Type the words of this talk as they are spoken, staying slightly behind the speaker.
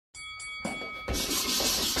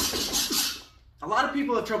A lot of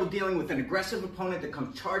people have trouble dealing with an aggressive opponent that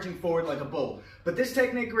comes charging forward like a bull. But this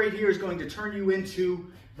technique right here is going to turn you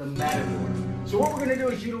into the matador. So what we're going to do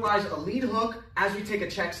is utilize a lead hook as we take a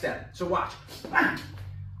check step. So watch.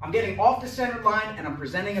 I'm getting off the center line and I'm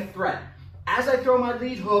presenting a threat. As I throw my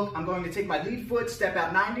lead hook, I'm going to take my lead foot, step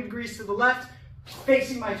out 90 degrees to the left,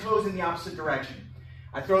 facing my toes in the opposite direction.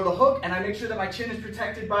 I throw the hook and I make sure that my chin is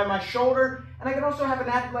protected by my shoulder, and I can also have an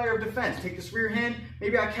added layer of defense. Take this rear hand,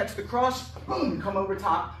 maybe I catch the cross, boom, come over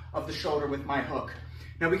top of the shoulder with my hook.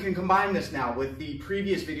 Now we can combine this now with the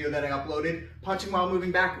previous video that I uploaded, punching while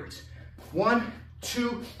moving backwards. 1,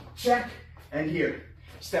 2, check, and here.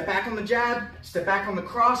 Step back on the jab, step back on the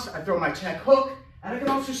cross, I throw my check hook, and I can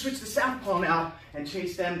also switch the southpaw now and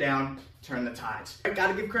chase them down, turn the tides. I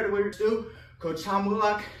gotta give credit where it's due. Coach Tom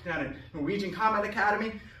Woolak down at Norwegian Combat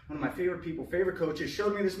Academy, one of my favorite people, favorite coaches,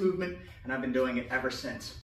 showed me this movement, and I've been doing it ever since.